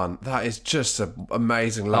had fun. That is just an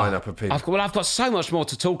amazing lineup of people. I've got so much more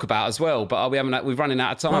to talk about as well, but we're running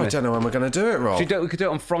out of time. Well, I don't know when we're going to do it, Rob. We could do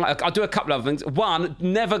it on Friday. I'll do a couple of things. One,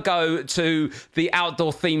 never go to the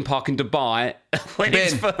outdoor theme park in Dubai.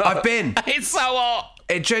 I've been. It's so hot.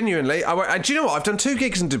 It genuinely, and do you know what? I've done 2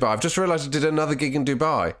 gigs in Dubai. I've just realised I did another gig in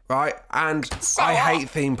Dubai, right? And I hate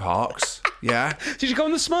theme parks, yeah. Did you go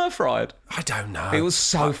on the Smurf ride? I don't know. It was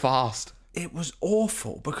so fast. It was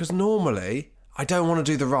awful because normally I don't want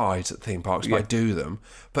to do the rides at theme parks, but I do them.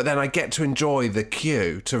 But then I get to enjoy the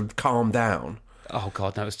queue to calm down. Oh,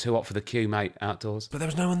 God, no, it was too hot for the queue, mate, outdoors. But there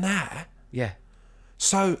was no one there. Yeah.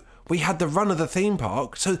 So we had the run of the theme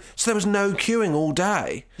park, so there was no queuing all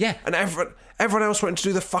day. Yeah. And everyone else went to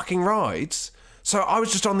do the fucking rides. So I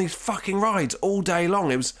was just on these fucking rides all day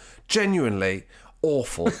long. It was genuinely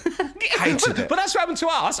awful. Hated it. But that's what happened to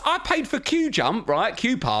us. I paid for queue jump, right?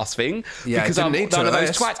 Queue pass thing. Yeah, because didn't I'm need to one of those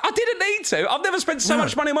this. twats. I didn't need to. I've never spent so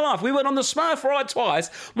much money in my life. We went on the Smurf ride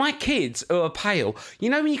twice. My kids who are pale,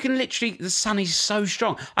 you know when you can literally, the sun is so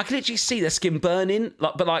strong, I can literally see their skin burning,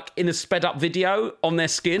 but in a sped up video on their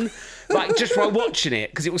skin, just while watching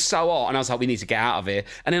it, because it was so hot. And I was like, we need to get out of here.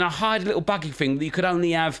 And then I hired a little buggy thing that you could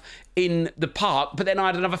only have in the park, but then I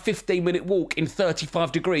had another 15-minute walk in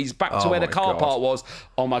 35 degrees back to where the car park was.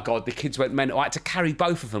 Oh my God, the kids went mental. I had to carry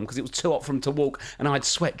both of them because it was too hot for them to walk, and I had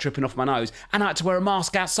sweat dripping off my nose, and I had to wear a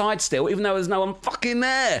mask outside still, even though there was no one fucking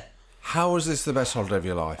there. How was this the best holiday of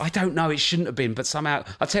your life? I don't know, it shouldn't have been, but somehow,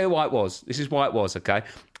 I'll tell you why it was. This is why it was, okay?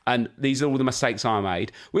 And these are all the mistakes I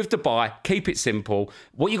made. With Dubai, keep it simple.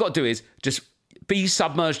 What you got to do is just be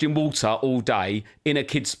submerged in water all day in a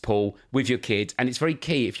kid's pool with your kids. And it's very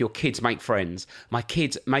key if your kids make friends. My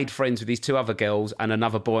kids made friends with these 2 other girls and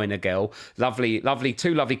another boy and a girl. Lovely,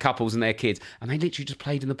 2 lovely couples and their kids. And they literally just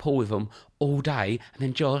played in the pool with them all day. And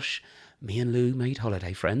then Josh, me and Lou made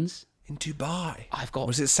holiday friends. In Dubai?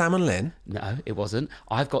 Was it Sam and Lynn? No, it wasn't.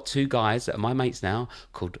 I've got 2 guys that are my mates now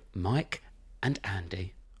called Mike and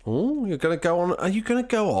Andy. Oh, you're going to go on... Are you going to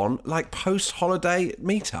go on, post-holiday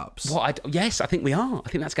meetups? Yes, I think we are. I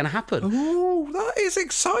think that's going to happen. Oh, that is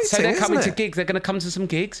exciting, So they're coming isn't to gigs. They're going to come to some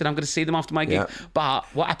gigs, and I'm going to see them after my gig. Yeah. But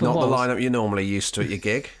what happened Not the lineup you're normally used to at your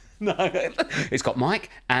gig. No. It's got Mike,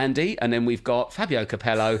 Andy, and then we've got Fabio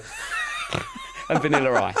Capello and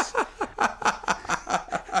Vanilla Ice.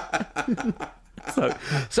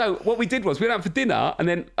 So what we did was we went out for dinner, and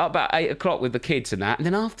then about 8 o'clock with the kids and that, and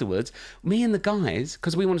then afterwards, me and the guys,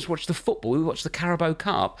 because we wanted to watch the football, we watched the Carabao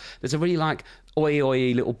Cup. There's a really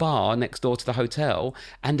oi little bar next door to the hotel,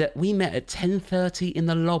 and we met at 10:30 in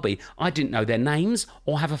the lobby. I didn't know their names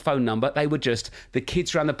or have a phone number. They were just the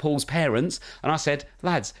kids around the pool's parents, and I said,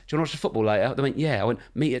 lads, do you want to watch the football later? They went, yeah. I went,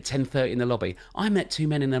 meet at 10:30 in the lobby. I met 2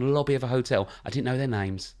 men in the lobby of a hotel. I didn't know their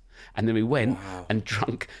names. And then we went and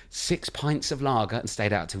drunk 6 pints of lager and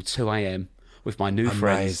stayed out till 2 a.m. with my new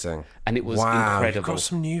friends. Amazing. And it was incredible. You've got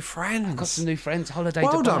some new friends. I've got some new friends. Holiday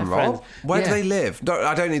Well Dubai done, friends. Rob. Where do they live? No,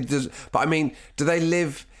 I don't need to... But I mean, do they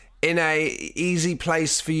live in a easy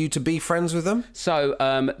place for you to be friends with them? So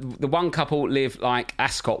the one couple live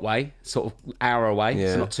Ascot way, sort of hour away,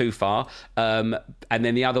 so not too far. And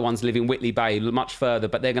then the other ones live in Whitley Bay, much further,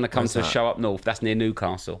 but they're going to come to a show up north. That's near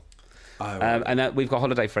Newcastle. And we've got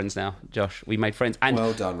holiday friends now, Josh. We made friends. And,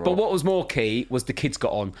 well done, Rob. But what was more key was the kids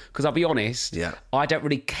got on. Because I'll be honest, I don't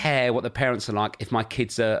really care what the parents are like if my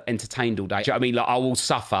kids are entertained all day. Do you know what I mean? I will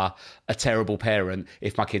suffer a terrible parent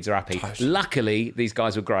if my kids are happy. Totally. Luckily, these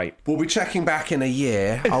guys were great. We'll be checking back in a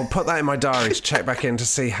year. I'll put that in my diary to check back in to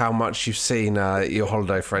see how much you've seen your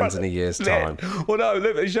holiday friends in a year's time. Well, no,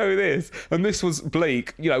 let me show you this. And this was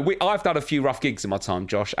bleak. I've done a few rough gigs in my time,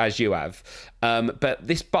 Josh, as you have. But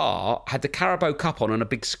this bar had the Carabao Cup on a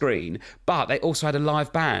big screen, but they also had a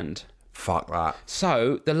live band. Fuck that.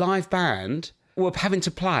 So the live band were having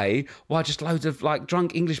to play while just loads of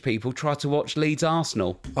drunk English people tried to watch Leeds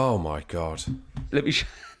Arsenal. Oh my God. Let me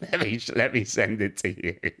send it to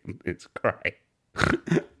you. It's great.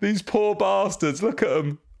 These poor bastards, look at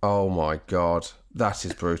them. Oh my God. That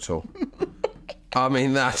is brutal. I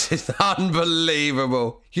mean, that is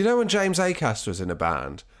unbelievable. You know when James Acaster was in a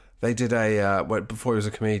band, they did before he was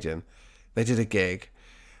a comedian, they did a gig,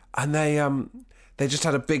 and they just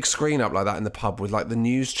had a big screen up like that in the pub with the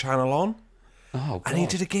news channel on. Oh, God. And he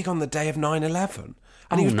did a gig on the day of 9/11,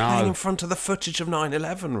 and he was playing in front of the footage of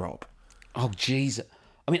 9/11, Rob. Oh, jeez.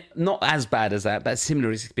 I mean, not as bad as that, but a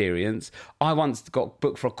similar experience. I once got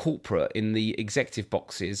booked for a corporate in the executive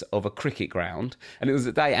boxes of a cricket ground, and it was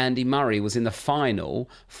the day Andy Murray was in the final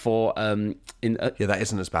for... that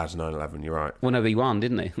isn't as bad as 9/11, you're right. Well, no, he won,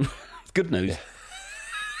 didn't he? Good news. Yeah.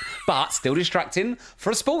 But still distracting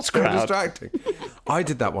for a sports crowd. Still distracting. I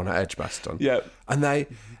did that one at Edgbaston. Yeah. And I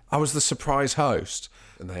was the surprise host,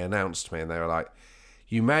 and they announced me, and they were like,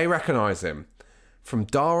 you may recognise him from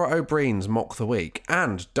Dara O'Brien's Mock the Week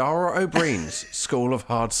and Dara O'Brien's School of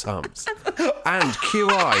Hard Sums and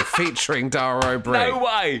QI featuring Dara O'Brien. No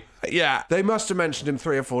way. Yeah, they must have mentioned him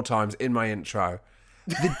 3 or 4 times in my intro.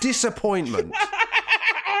 The disappointment.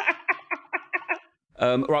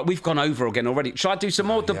 Right, we've gone over again already. Shall I do some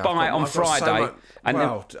more Dubai on Friday?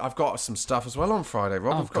 I've got some stuff as well on Friday,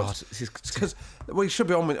 Rob. Because we should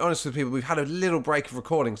be honest with people. We've had a little break of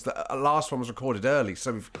recordings. The last one was recorded early,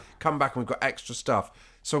 so we've come back and we've got extra stuff.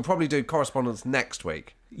 So we'll probably do correspondence next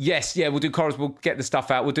week. Yes, yeah, we'll do We'll get the stuff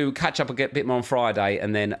out. We'll do catch up and get a bit more on Friday,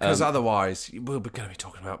 and then because otherwise we're going to be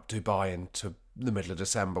talking about Dubai into the middle of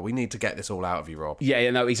December. We need to get this all out of you, Rob. Yeah,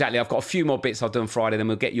 no, exactly. I've got a few more bits I'll do on Friday, then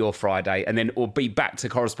we'll get your Friday, and then we'll be back to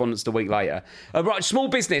correspondence the week later. Right, small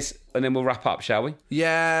business, and then we'll wrap up, shall we?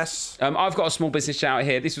 Yes. I've got a small business shout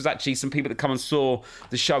here. This was actually some people that come and saw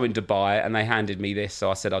the show in Dubai, and they handed me this, so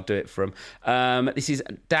I said I'll do it for them. This is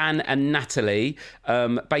Dan and Natalie.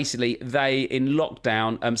 Basically, they, in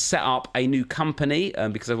lockdown, set up a new company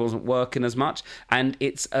because I wasn't working as much, and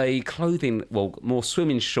it's a clothing, well, more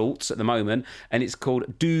swimming shorts at the moment, and it's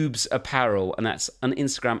called Doobs Apparel, and that's on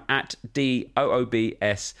Instagram at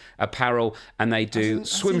DOOBS Apparel, and they do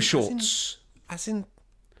swim shorts. As in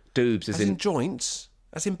Doobs, as in joints,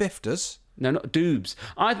 as in bifters. No, not Doobs.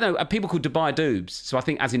 I don't know. People call Dubai Doobs, so I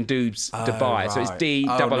think as in Doobs, Dubai. Right. So it's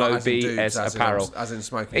DOOBS Apparel. As in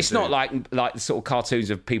smoking. It's not like the sort of cartoons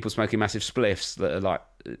of people smoking massive spliffs that are like,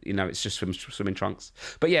 you know, it's just swimming trunks.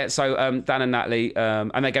 But yeah, so Dan and Natalie,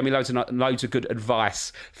 and they gave me loads of good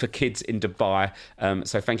advice for kids in Dubai.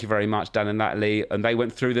 So thank you very much, Dan and Natalie. And they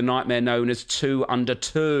went through the nightmare known as 2 under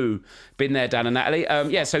 2. Been there, Dan and Natalie.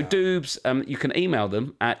 So Doobs, you can email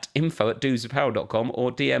them at info@doobsapparel.com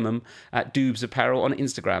or DM them at Doobs Apparel on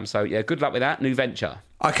Instagram. So yeah, good luck with that new venture.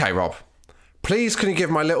 Okay, Rob. Please can you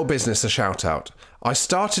give my little business a shout out? I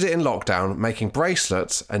started it in lockdown, making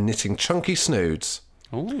bracelets and knitting chunky snoods.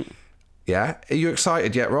 Ooh. Yeah? Are you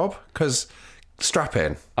excited yet, Rob? Because strap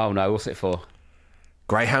in. Oh no, what's it for?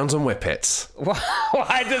 Greyhounds and Whippets.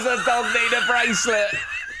 Why does a dog need a bracelet?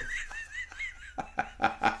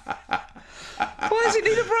 Why does it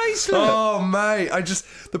need a bracelet? Oh, mate,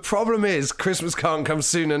 the problem is Christmas can't come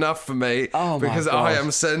soon enough for me because I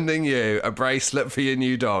am sending you a bracelet for your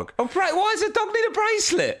new dog. Why does a dog need a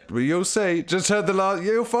bracelet? Well, you'll see.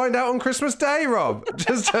 You'll find out on Christmas Day, Rob.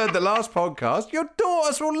 Just heard the last podcast. Your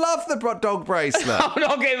daughters will love the dog bracelet. I'm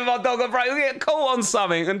not giving my dog a bracelet. We'll get caught on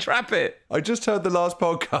something and trap it. I just heard the last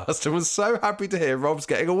podcast and was so happy to hear Rob's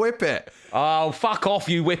getting a whippet. Oh, fuck off,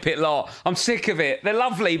 you whippet lot. I'm sick of it. They're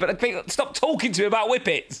lovely, but stop talking to me about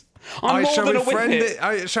whippets. I'm more than a whippet.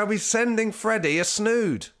 I shall be sending Freddie a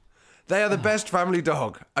snood. They are the best family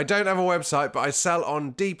dog. I don't have a website, but I sell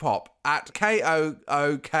on Depop at KOOKYLU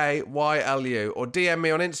or DM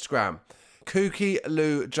me on Instagram. Kooky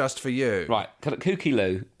Lou just for you. Right, Kooky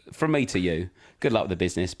Lou, from me to you. Good luck with the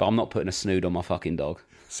business, but I'm not putting a snood on my fucking dog.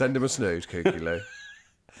 Send him a snood, Kooky Lou.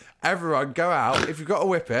 Everyone, go out. If you've got a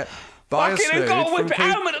whippet, buy a snood. Got a whippet.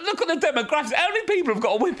 Look at the demographics. How many people have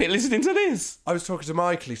got a whippet listening to this? I was talking to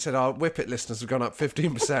Michael. He said our whippet listeners have gone up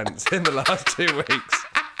 15% in the last 2 weeks.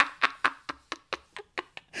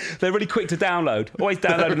 They're really quick to download. Always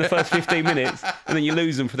download in the first 15 minutes, and then you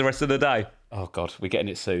lose them for the rest of the day. Oh, God, we're getting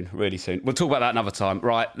it soon, really soon. We'll talk about that another time.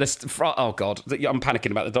 Right, oh, God, I'm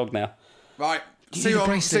panicking about the dog now. Right, see you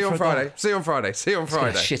on Friday. See you on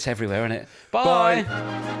Friday. Shit everywhere, isn't it?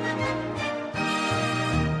 Bye.